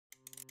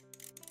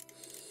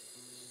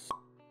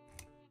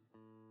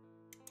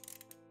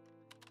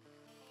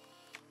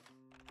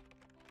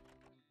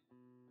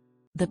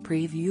The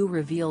preview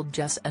revealed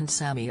Jess and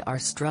Sammy are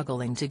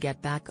struggling to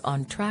get back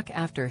on track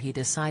after he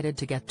decided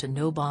to get to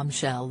know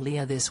bombshell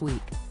Leah this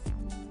week.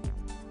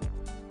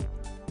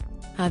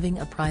 Having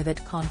a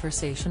private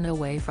conversation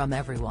away from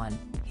everyone,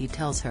 he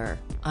tells her,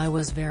 "I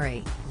was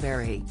very,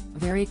 very,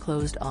 very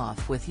closed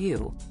off with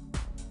you.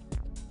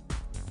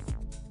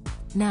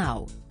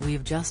 Now,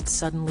 we've just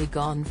suddenly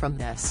gone from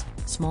this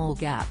small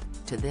gap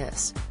to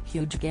this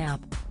huge gap."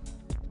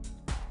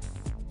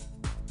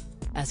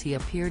 As he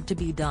appeared to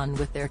be done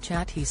with their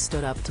chat, he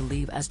stood up to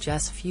leave as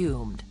Jess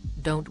fumed,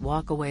 "Don't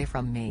walk away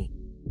from me.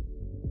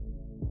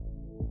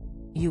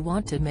 You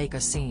want to make a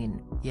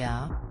scene,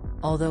 yeah?"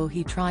 Although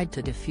he tried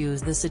to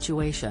defuse the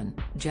situation,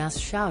 Jess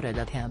shouted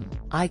at him,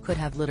 "I could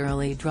have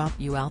literally dropped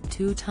you out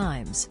 2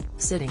 times,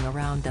 sitting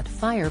around that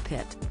fire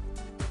pit.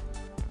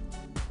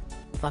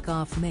 Fuck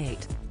off,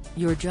 mate.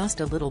 You're just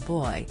a little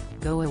boy,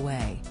 go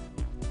away."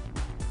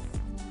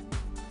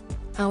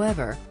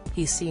 However,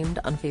 he seemed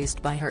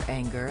unfazed by her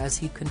anger as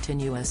he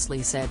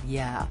continuously said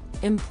 "yeah,"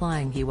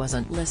 implying he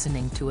wasn't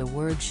listening to a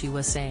word she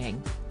was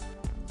saying.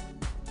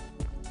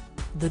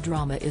 The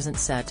drama isn't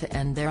set to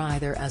end there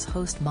either, as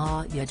host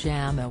Maya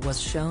Jama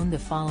was shown the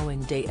following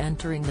day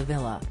entering the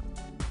villa.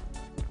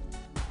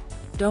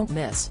 Don't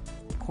miss.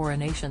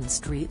 Coronation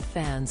Street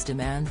fans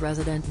demand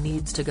resident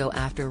needs to go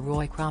after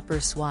Roy Cropper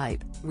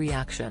swipe,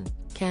 reaction,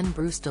 Ken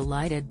Bruce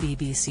delighted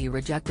BBC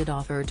rejected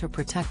offer to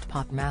protect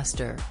pop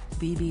master,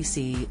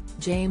 BBC,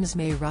 James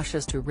May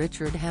rushes to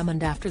Richard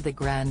Hammond after the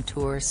Grand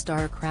Tour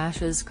star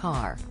crashes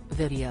car,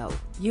 video,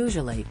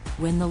 usually,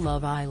 when the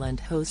Love Island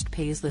host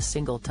pays the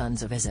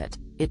Singletons a visit,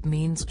 it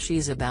means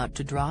she's about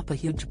to drop a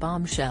huge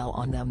bombshell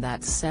on them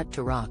that's set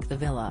to rock the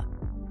villa.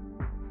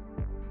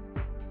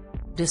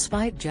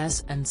 Despite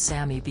Jess and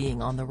Sammy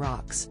being on the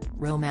rocks,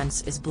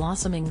 romance is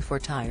blossoming for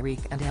Tyreek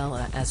and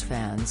Ella as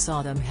fans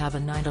saw them have a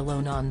night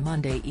alone on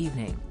Monday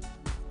evening.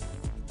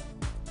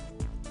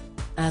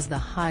 As the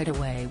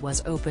Hideaway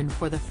was open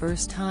for the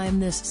first time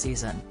this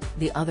season,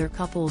 the other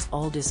couples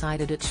all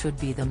decided it should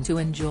be them to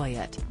enjoy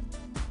it.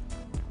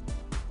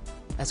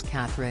 As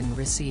Catherine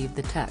received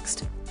the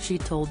text, she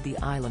told the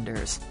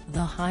Islanders,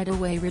 "The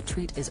Hideaway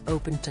retreat is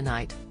open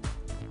tonight.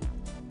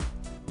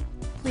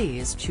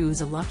 Please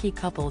choose a lucky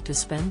couple to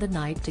spend the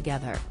night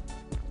together.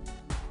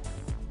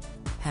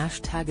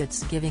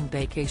 #It's giving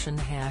vacation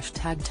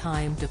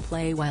 #time to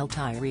play." While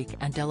Tyreek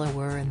and Ella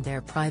were in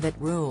their private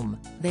room,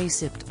 they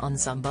sipped on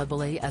some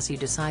bubbly as he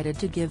decided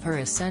to give her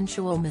a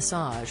sensual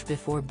massage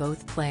before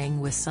both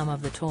playing with some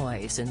of the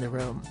toys in the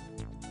room.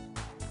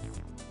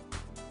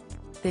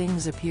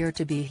 Things appear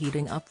to be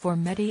heating up for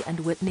Mehdi and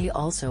Whitney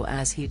also,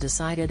 as he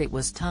decided it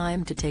was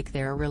time to take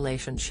their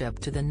relationship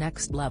to the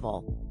next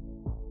level.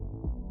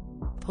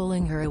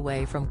 Pulling her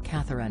away from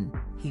Catherine,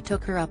 he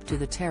took her up to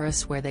the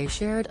terrace where they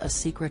shared a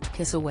secret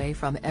kiss away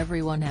from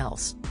everyone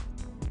else.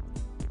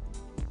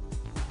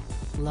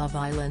 Love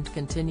Island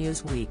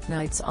continues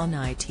weeknights on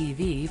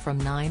ITV from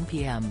 9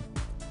 p.m.